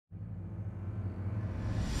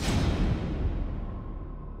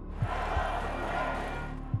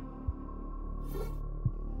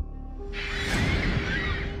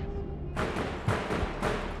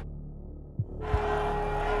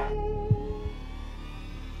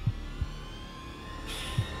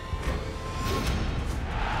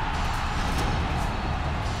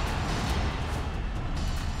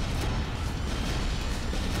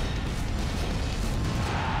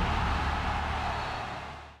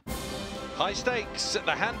High stakes at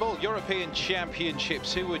the Handball European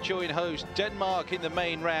Championships. Who would join host Denmark in the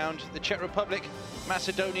main round? The Czech Republic,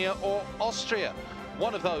 Macedonia or Austria?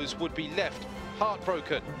 One of those would be left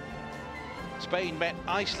heartbroken. Spain met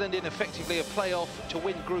Iceland in effectively a playoff to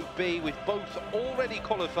win Group B, with both already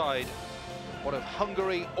qualified. One of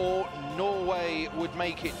Hungary or Norway would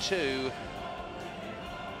make it too.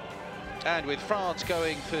 And with France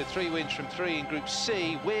going for 3 wins from 3 in Group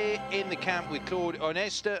C, we're in the camp with Claude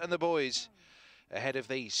Onesta and the boys ahead of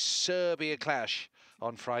the Serbia clash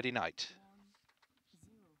on Friday night.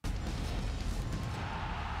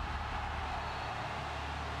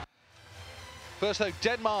 First though,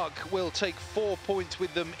 Denmark will take 4 points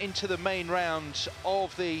with them into the main round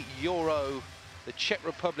of the Euro. The Czech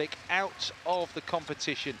Republic out of the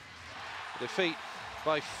competition. Defeat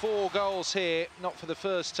by 4 goals here, not for the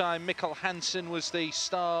first time. Mikkel Hansen was the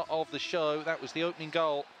star of the show. That was the opening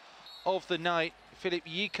goal of the night. Philip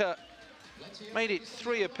Jika made it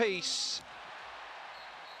 3 apiece.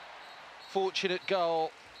 Fortunate goal.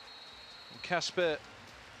 Kasper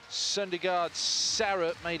Søndergaard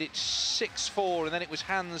Sarah made it 6-4, and then it was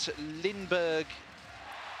Hans Lindberg.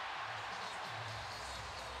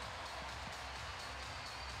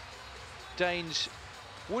 Danes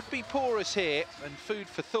would be porous here, and food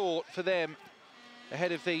for thought for them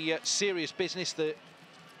ahead of the serious business, the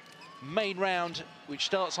main round, which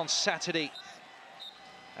starts on Saturday.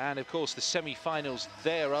 And of course the semi-finals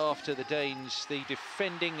thereafter. The Danes, the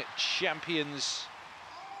defending champions.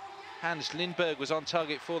 Hans Lindberg was on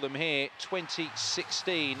target for them here,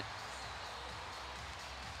 2016.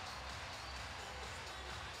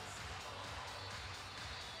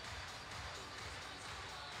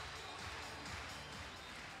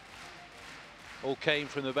 All came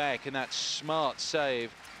from the back, and that smart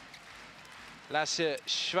save. Lasse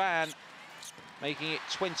Schwan making it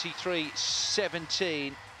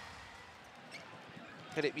 23-17.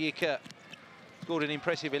 Philip Jika scored an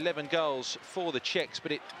impressive 11 goals for the Czechs,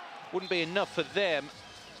 but it wouldn't be enough for them.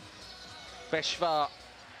 Beshvar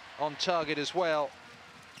on target as well.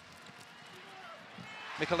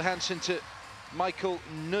 Mikkel Hansen to Michael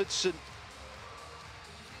Knudsen.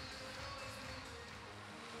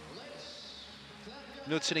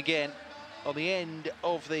 Knudsen again on the end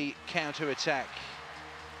of the counter-attack.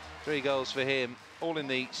 3 goals for him, all in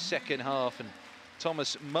the second half, and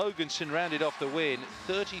Thomas Mogensen rounded off the win,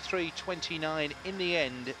 33-29 in the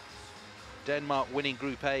end. Denmark winning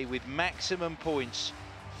Group A with maximum points,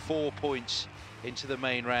 4 points into the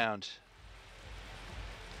main round.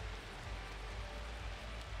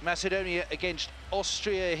 Macedonia against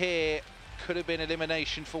Austria here, could have been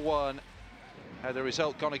elimination for one. Had the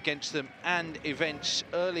result gone against them and events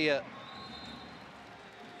earlier.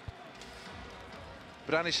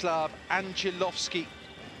 Branislav Angelovski,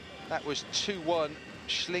 that was 2-1.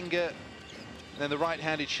 Schlinger, and then the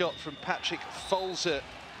right-handed shot from Patrick Folzer.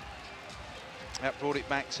 That brought it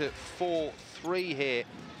back to 4-3 here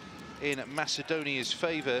in Macedonia's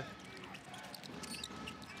favour.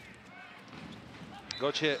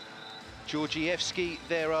 Gotcha Georgievski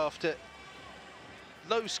thereafter.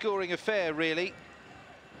 Low-scoring affair, really.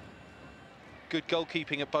 Good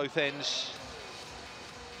goalkeeping at both ends.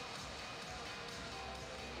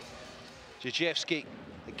 Georgievski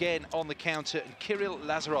again on the counter, and Kirill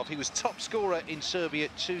Lazarov. He was top scorer in Serbia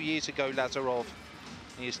 2 years ago, Lazarov.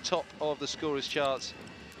 He is top of the scorers charts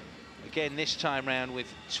again this time round with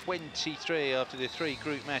 23 after the 3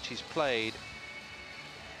 group matches played.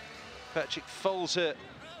 Patrick Folzer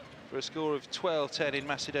for a score of 12-10 in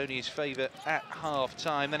Macedonia's favour at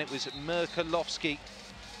half-time. Then it was Merkelovski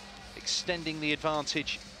extending the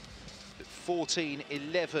advantage at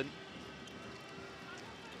 14-11.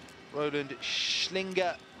 Roland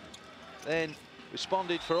Schlinger then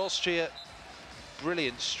responded for Austria.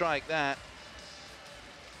 Brilliant strike that.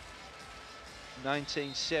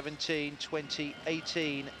 1917,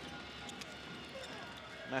 2018.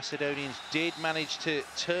 Macedonians did manage to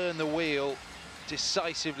turn the wheel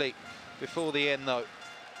decisively before the end, though.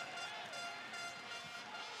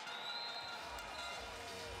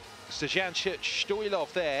 Stojancha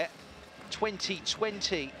Stoilov there,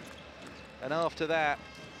 2020. And after that,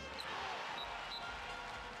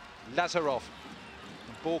 Lazarov.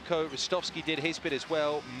 Borko Rostovsky did his bit as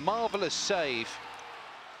well. Marvellous save.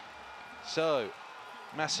 So,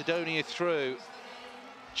 Macedonia through.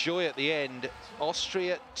 Joy at the end.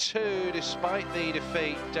 Austria 2, despite the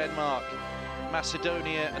defeat. Denmark,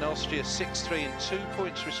 Macedonia and Austria 6-3 and 2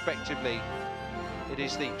 points respectively. It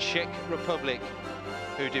is the Czech Republic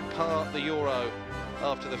who depart the Euro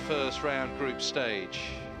after the first round group stage.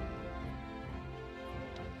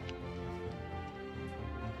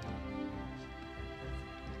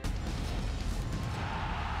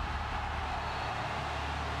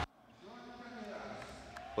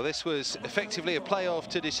 Well, this was effectively a playoff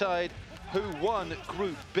to decide who won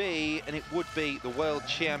Group B, and it would be the world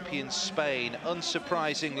champions Spain.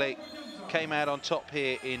 Unsurprisingly, came out on top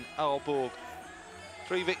here in Aalborg.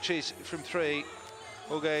 3 victories from 3.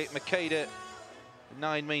 Jorge Makeda,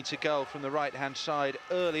 9-meter goal from the right-hand side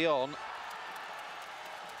early on.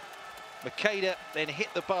 Makeda then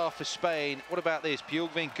hit the bar for Spain. What about this?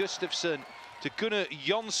 Bjørgvin Gustafsson to Gunnar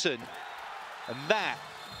Jonsson. And that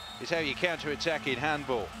is how you counter-attack in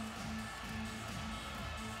handball.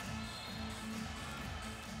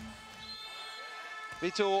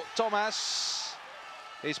 Vitor Thomas,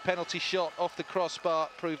 his penalty shot off the crossbar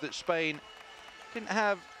proved that Spain didn't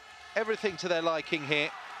have everything to their liking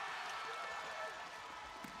here.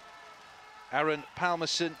 Aaron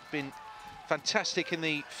Pálmarsson been fantastic in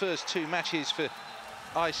the first 2 matches for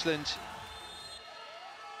Iceland.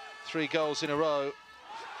 3 goals in a row,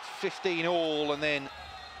 15 all, and then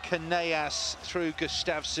Kaneas through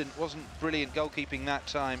Gustafsson. Wasn't brilliant goalkeeping that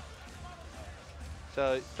time.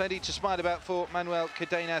 So plenty to smile about for Manuel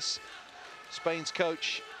Cadenas, Spain's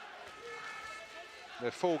coach. The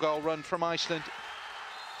 4-goal run from Iceland,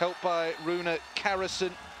 helped by Rune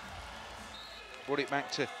Karason. Brought it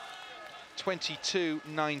back to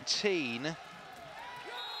 22-19.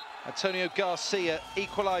 Antonio Garcia,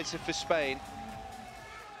 equaliser for Spain.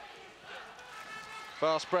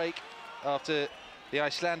 Fast break after the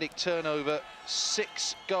Icelandic turnover.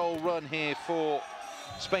 6-goal run here for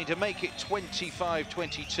Spain to make it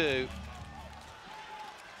 25-22.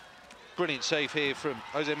 Brilliant save here from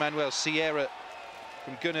Jose Manuel Sierra,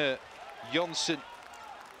 from Gunnar Jonsson.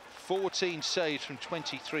 14 saves from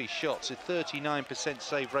 23 shots, a 39%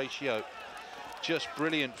 save ratio. Just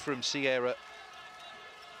brilliant from Sierra.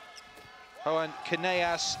 Johan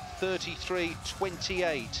Kaneas,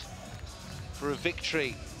 33-28 for a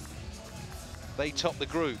victory. They top the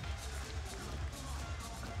group.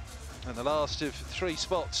 And the last of 3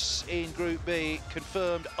 spots in Group B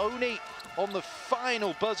confirmed only on the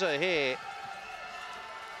final buzzer here.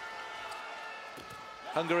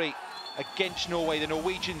 Hungary against Norway, the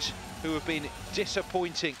Norwegians who have been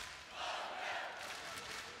disappointing.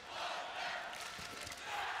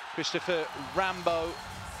 Christopher Rambo,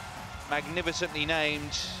 magnificently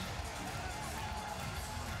named.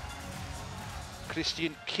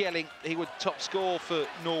 Christian Kjelling, he would top score for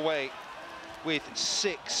Norway with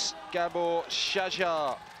 6. Gabor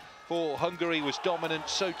Shajar for Hungary was dominant,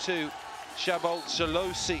 so too Shabolt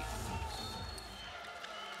Zolosi.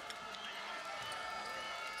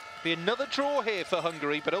 Be another draw here for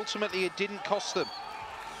Hungary, but ultimately it didn't cost them.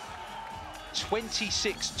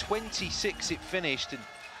 26-26 it finished, and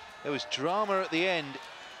there was drama at the end.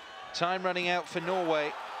 Time running out for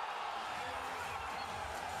Norway.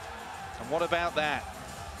 And what about that?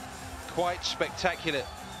 Quite spectacular.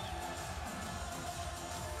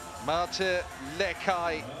 Marte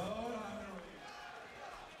Lekai.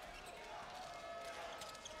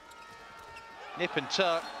 Nip and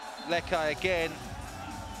tuck. Lekai again.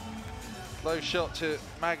 Low shot to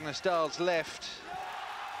Magnus Dahl's left.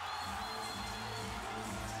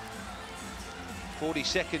 40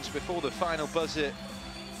 seconds before the final buzzer.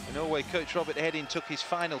 The Norway coach Robert Hedin took his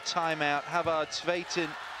final timeout. Havard Tveiten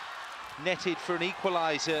netted for an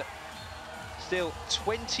equaliser. Still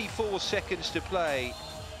 24 seconds to play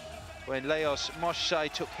when Leos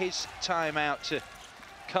Moshai took his timeout to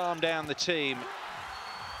calm down the team.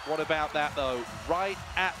 What about that though? Right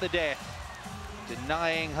at the death,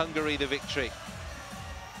 denying Hungary the victory.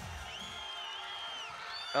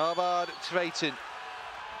 Havard Tveiten.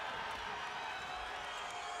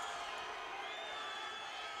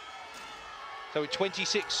 So at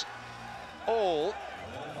 26 all,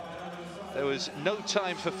 there was no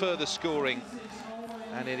time for further scoring,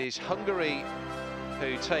 and it is Hungary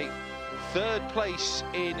who take 3rd place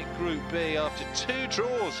in Group B after 2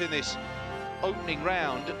 draws in this opening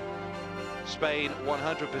round. Spain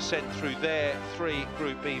 100% through their 3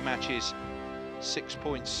 Group B matches, 6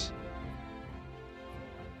 points.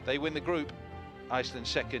 They win the group. Iceland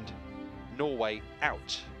 2nd, Norway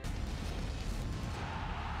out.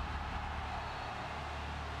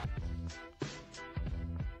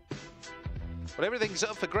 Well, everything's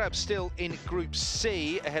up for grabs still in Group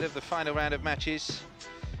C ahead of the final round of matches.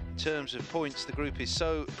 In terms of points, the group is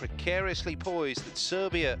so precariously poised that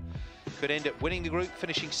Serbia could end up winning the group,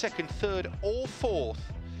 finishing 2nd, 3rd or 4th,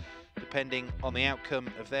 depending on the outcome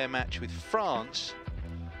of their match with France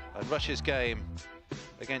and Russia's game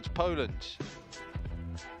against Poland.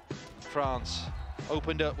 France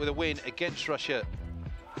opened up with a win against Russia,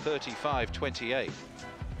 35-28.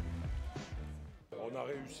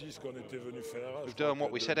 We've done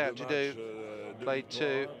what we set out to do, played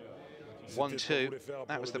 2 1-2.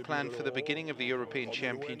 That was the plan for the beginning of the European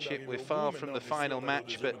Championship. We're far from the final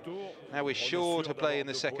match, but now we're sure to play in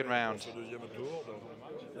the second round.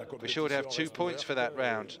 We're sure to have 2 points for that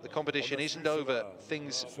round. The competition isn't over.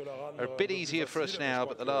 Things are a bit easier for us now,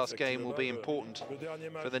 but the last game will be important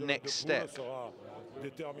for the next step.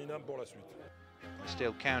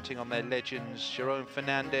 Still counting on their legends. Jerome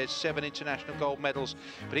Fernandez, 7 international gold medals,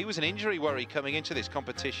 but he was an injury worry coming into this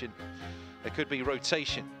competition. There could be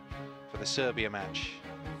rotation for the Serbia match.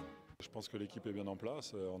 I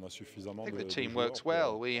think the team works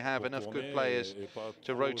well. We have enough good players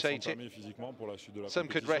to rotate it. Some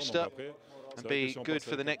could rest up and be good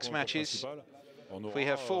for the next matches. If we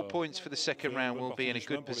have 4 points for the second round, we'll be in a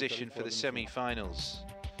good position for the semi-finals.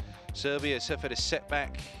 Serbia suffered a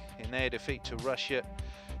setback in their defeat to Russia.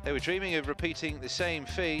 They were dreaming of repeating the same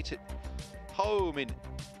feat at home in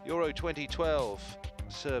Euro 2012.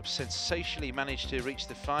 Serbs sensationally managed to reach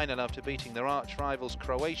the final after beating their arch rivals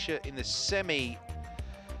Croatia in the semi.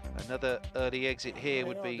 Another early exit here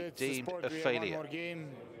would be deemed a failure.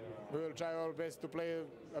 We will try our best to play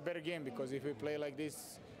a better game, because if we play like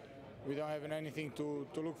this, we don't have anything to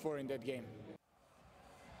look for in that game.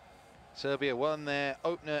 Serbia won their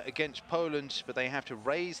opener against Poland, but they have to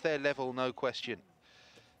raise their level, no question,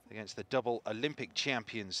 against the double Olympic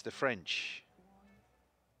champions, the French.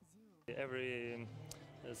 Every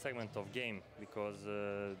segment of game, because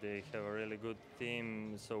they have a really good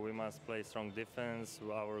team, so we must play strong defense.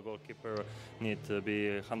 Our goalkeeper need to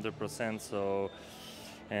be 100%, so,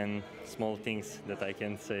 and small things that I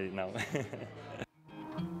can say now.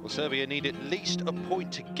 Well, Serbia need at least a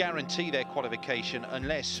point to guarantee their qualification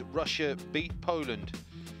unless Russia beat Poland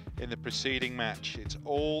in the preceding match. It's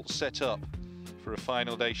all set up for a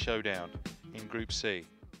final day showdown in Group C.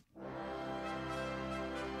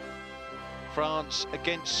 France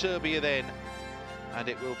against Serbia then, and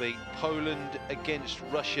it will be Poland against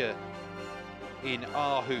Russia in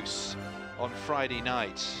Aarhus on Friday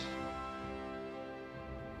night.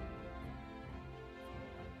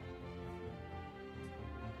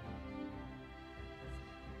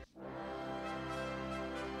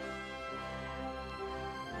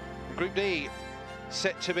 Group D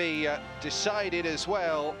set to be decided as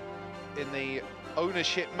well in the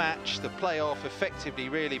ownership match, the playoff effectively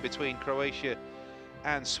really between Croatia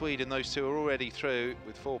and Sweden. Those two are already through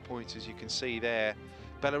with 4 points, as you can see there.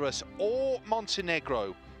 Belarus or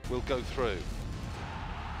Montenegro will go through.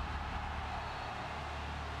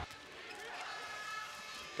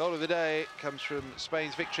 Goal of the day comes from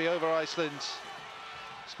Spain's victory over Iceland,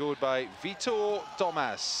 scored by Vitor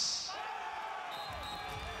Tomas.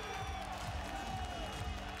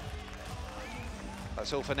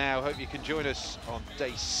 That's all for now. Hope you can join us on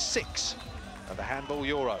day 6 of the Handball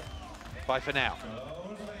Euro. Bye for now.